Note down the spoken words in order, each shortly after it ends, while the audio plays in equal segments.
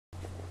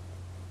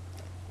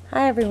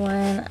Hi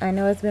everyone, I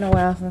know it's been a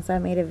while since I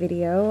made a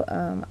video.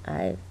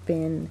 I've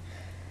been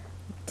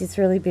just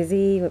really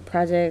busy with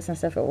projects and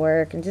stuff at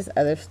work and just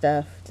other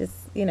stuff, just,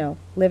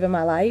 living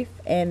my life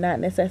and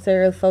not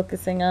necessarily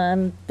focusing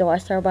on the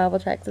Watchtower Bible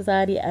Tract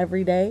Society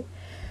every day,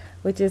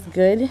 which is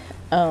good.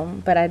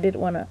 But I did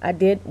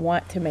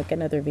want to make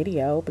another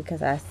video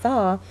because I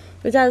saw,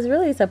 which I was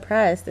really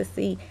surprised to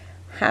see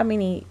how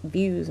many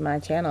views my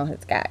channel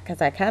has got,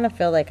 because I kind of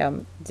feel like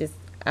I'm just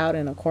out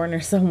in a corner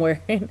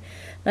somewhere and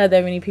not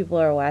that many people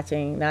are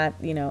watching,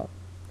 and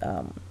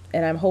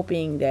I'm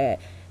hoping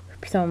that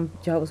some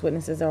Jehovah's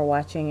Witnesses are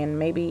watching and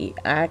maybe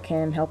I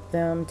can help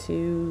them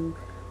to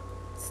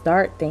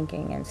start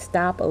thinking and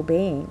stop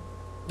obeying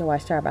the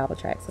Watchtower Bible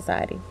Tract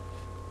Society.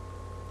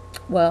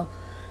 Well,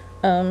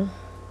 the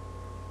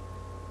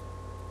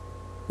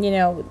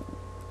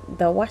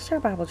Watchtower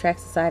Bible Tract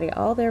Society,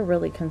 all they're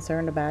really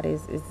concerned about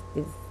is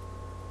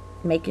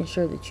making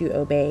sure that you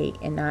obey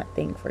and not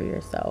think for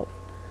yourself.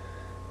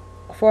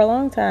 For a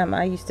long time,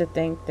 I used to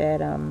think that,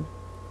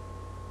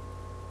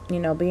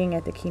 being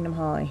at the Kingdom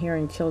Hall and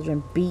hearing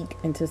children beat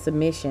into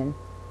submission,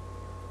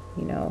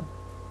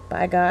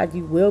 by God,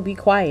 you will be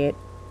quiet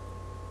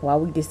while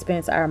we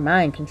dispense our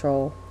mind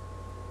control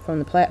from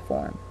the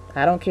platform.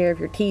 I don't care if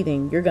you're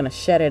teething, you're going to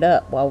shut it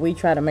up while we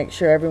try to make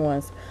sure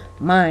everyone's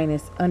mind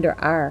is under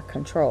our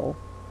control.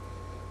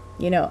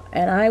 And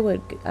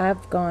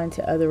I've gone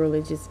to other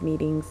religious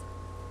meetings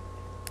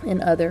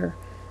in other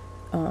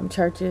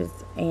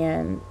churches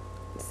and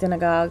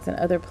synagogues and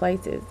other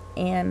places,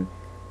 and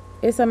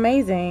it's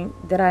amazing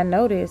that I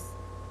noticed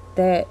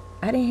that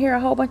I didn't hear a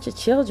whole bunch of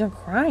children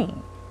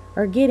crying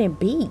or getting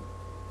beat,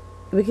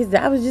 because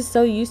I was just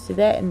so used to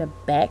that in the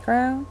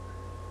background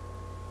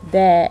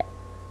that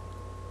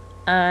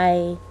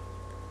I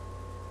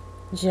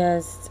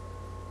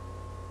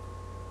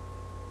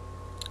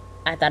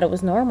thought it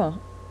was normal.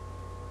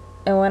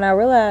 And when I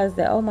realized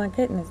that, oh my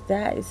goodness,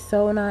 that is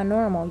so not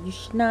normal. You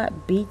should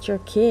not beat your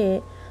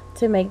kid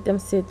to make them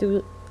sit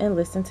through and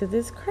listen to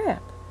this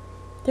crap.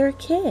 They're a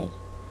kid.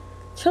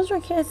 Children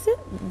can't sit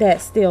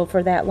that still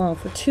for that long,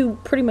 for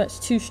pretty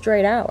much 2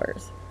 straight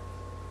hours.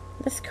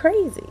 That's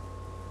crazy.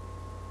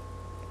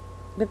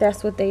 But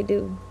that's what they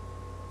do.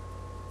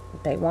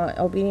 They want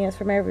obedience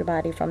from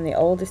everybody, from the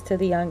oldest to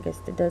the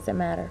youngest. It doesn't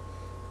matter.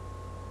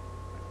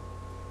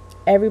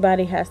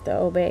 Everybody has to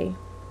obey.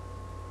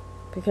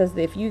 Because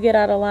if you get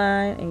out of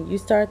line and you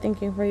start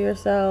thinking for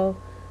yourself,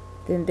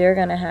 then they're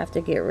going to have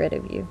to get rid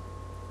of you.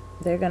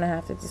 They're going to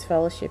have to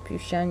disfellowship you,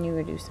 shun you,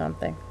 or do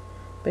something.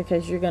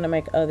 Because you're going to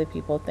make other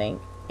people think.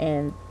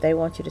 And they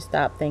want you to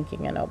stop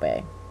thinking and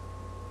obey.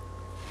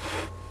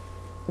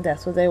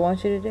 That's what they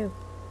want you to do.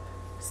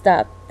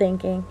 Stop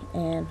thinking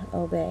and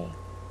obey.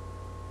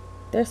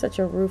 They're such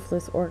a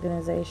ruthless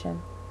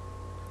organization.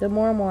 The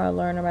more and more I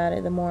learn about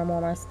it, the more and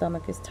more my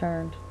stomach is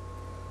turned.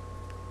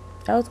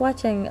 I was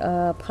watching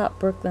Pop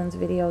Brooklyn's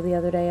video the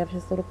other day of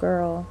his little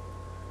girl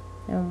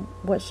and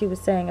what she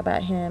was saying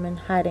about him and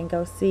hide and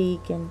go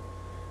seek and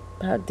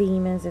about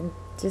demons, and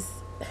it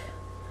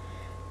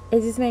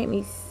just made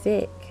me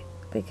sick,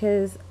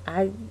 because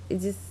it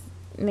just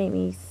made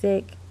me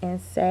sick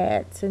and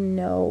sad to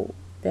know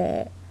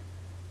that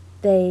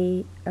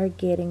they are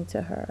getting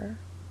to her.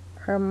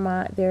 Her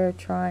mind, they're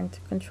trying to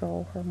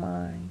control her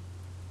mind.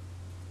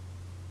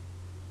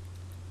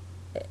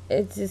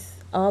 It's just,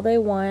 all they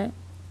want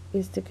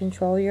is to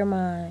control your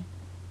mind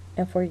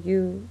and for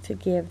you to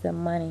give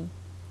them money.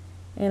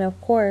 And of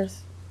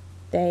course,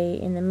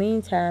 in the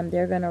meantime,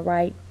 they're going to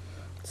write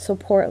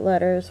support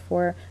letters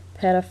for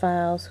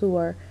pedophiles who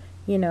are,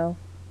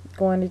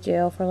 going to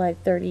jail for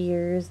like 30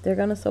 years. They're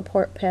going to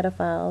support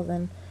pedophiles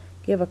and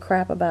give a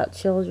crap about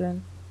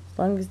children. As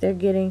long as they're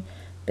getting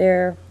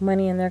their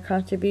money in their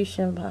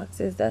contribution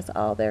boxes, that's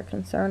all they're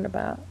concerned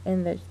about,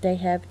 and that they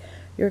have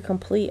your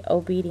complete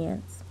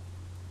obedience.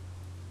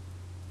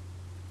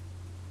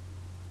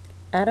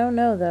 I don't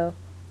know though.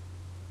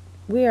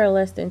 We are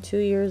less than 2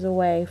 years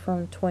away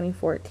from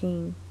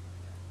 2014,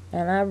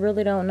 and I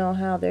really don't know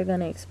how they're going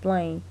to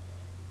explain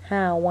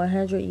how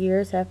 100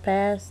 years have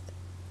passed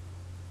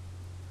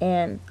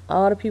and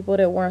all the people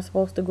that weren't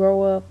supposed to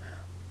grow up,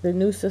 the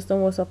new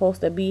system was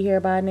supposed to be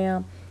here by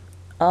now,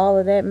 all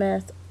of that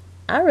mess.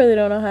 I really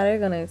don't know how they're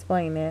going to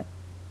explain that.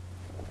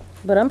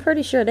 But I'm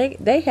pretty sure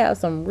they have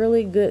some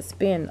really good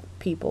spin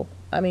people.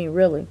 I mean,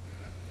 really.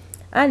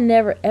 I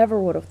never ever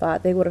would have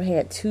thought they would have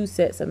had 2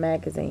 sets of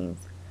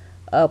magazines.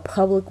 A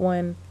public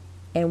one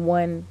and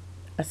one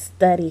a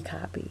study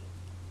copy.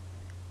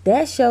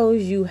 That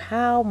shows you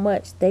how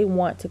much they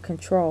want to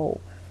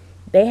control.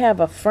 They have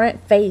a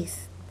front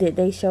face that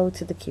they show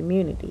to the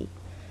community.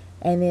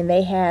 And then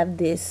they have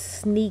this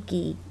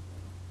sneaky,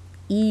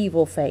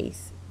 evil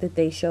face that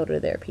they show to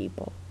their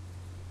people.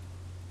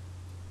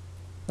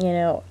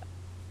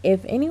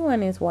 If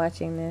anyone is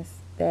watching this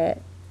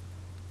that,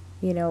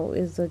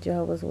 is a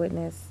Jehovah's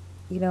Witness,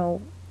 you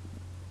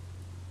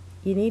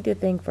need to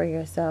think for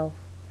yourself.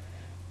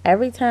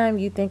 Every time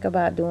you think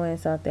about doing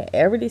something,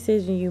 every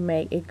decision you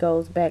make, it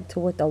goes back to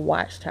what the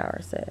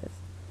Watchtower says.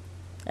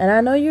 And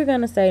I know you're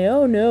going to say,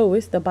 oh no,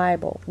 it's the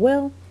Bible.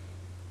 Well,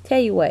 tell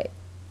you what,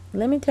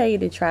 let me tell you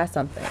to try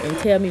something and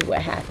tell me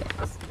what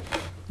happens.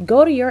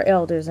 Go to your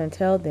elders and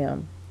tell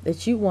them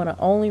that you want to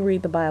only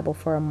read the Bible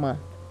for a month.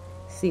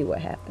 See what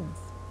happens.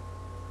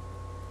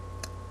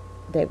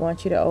 They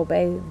want you to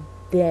obey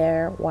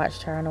their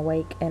Watchtower and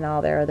Awake and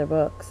all their other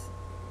books.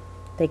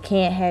 They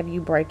can't have you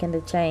breaking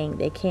the chain.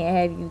 They can't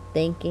have you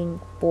thinking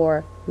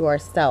for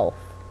yourself.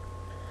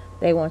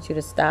 They want you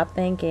to stop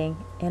thinking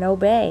and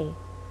obey.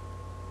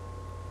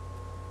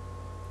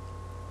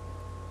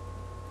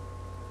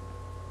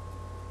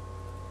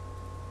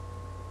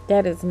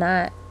 That is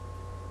not,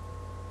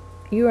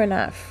 you are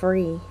not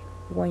free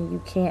when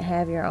you can't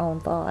have your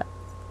own thoughts.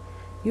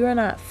 You are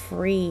not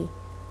free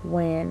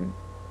when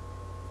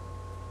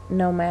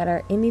no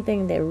matter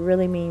anything that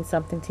really means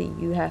something to you,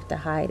 you have to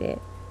hide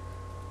it.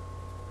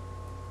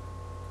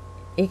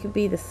 It could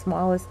be the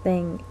smallest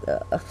thing,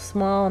 a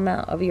small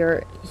amount of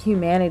your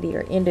humanity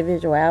or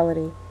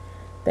individuality.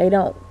 They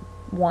don't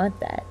want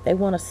that. They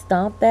want to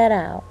stomp that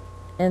out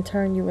and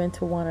turn you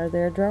into one of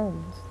their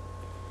drones.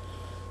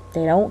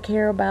 They don't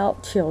care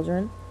about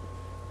children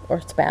or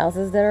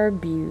spouses that are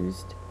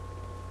abused.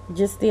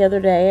 Just the other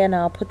day, and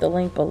I'll put the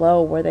link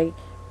below, where they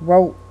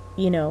wrote,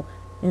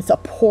 in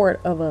support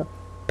of a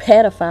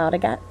pedophile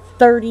that got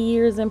 30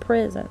 years in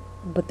prison.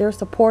 But they're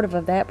supportive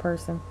of that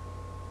person.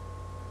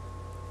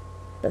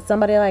 But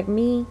somebody like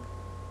me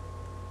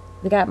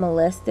that got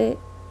molested,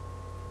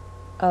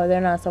 oh,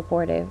 they're not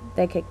supportive.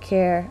 They could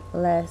care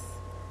less.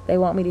 They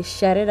want me to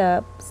shut it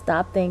up,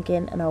 stop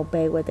thinking, and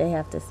obey what they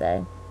have to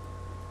say.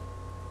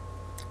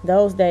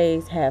 Those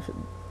days have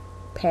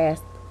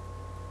passed.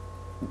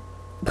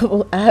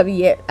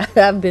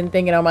 I've been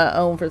thinking on my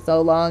own for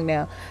so long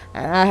now,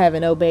 and I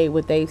haven't obeyed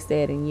what they've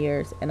said in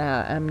years, and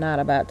I'm not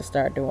about to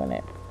start doing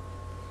it.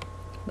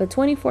 But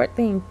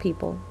 2014,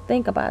 people,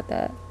 think about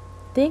that.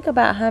 Think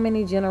about how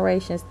many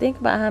generations, think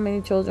about how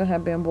many children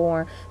have been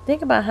born.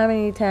 Think about how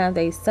many times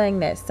they sang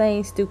that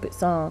same stupid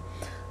song.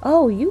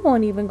 Oh, you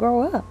won't even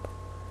grow up.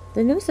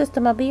 The new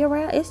system will be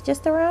around, it's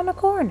just around the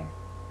corner.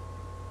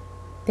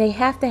 They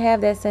have to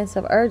have that sense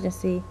of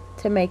urgency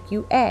to make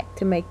you act,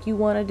 to make you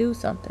want to do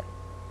something.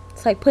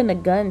 It's like putting a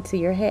gun to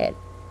your head.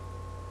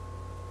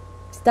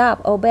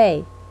 Stop,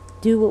 obey,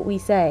 do what we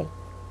say.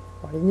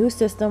 Or the new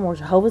system, or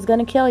Jehovah's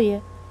going to kill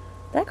you.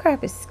 That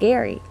crap is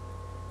scary.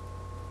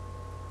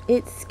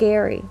 It's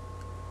scary.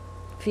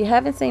 If you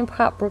haven't seen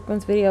Pop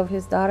Brooklyn's video of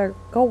his daughter,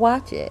 go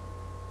watch it.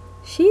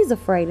 She's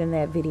afraid in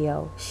that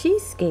video.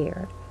 She's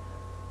scared.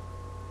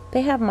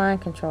 They have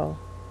mind control.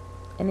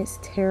 And it's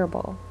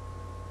terrible.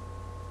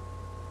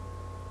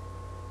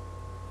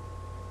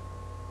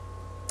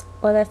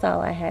 Well, that's all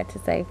I had to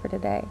say for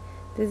today.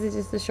 This is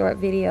just a short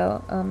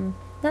video.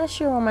 Not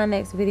sure when my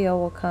next video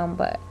will come,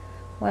 but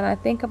when I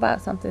think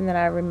about something that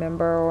I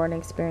remember or an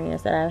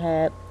experience that I've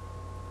had,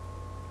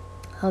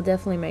 I'll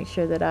definitely make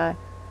sure that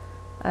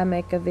I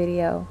make a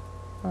video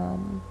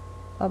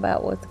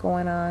about what's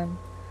going on,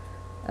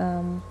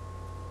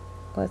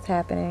 what's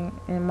happening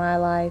in my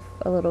life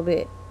a little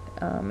bit.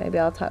 Maybe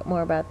I'll talk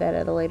more about that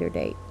at a later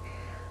date.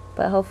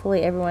 But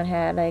hopefully everyone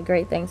had a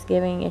great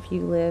Thanksgiving if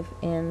you live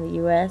in the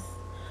U.S.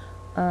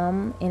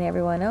 And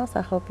everyone else,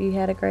 I hope you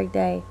had a great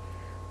day.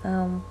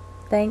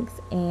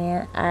 Thanks,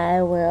 and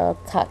I will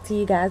talk to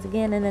you guys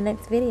again in the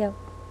next video.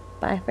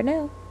 Bye for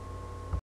now.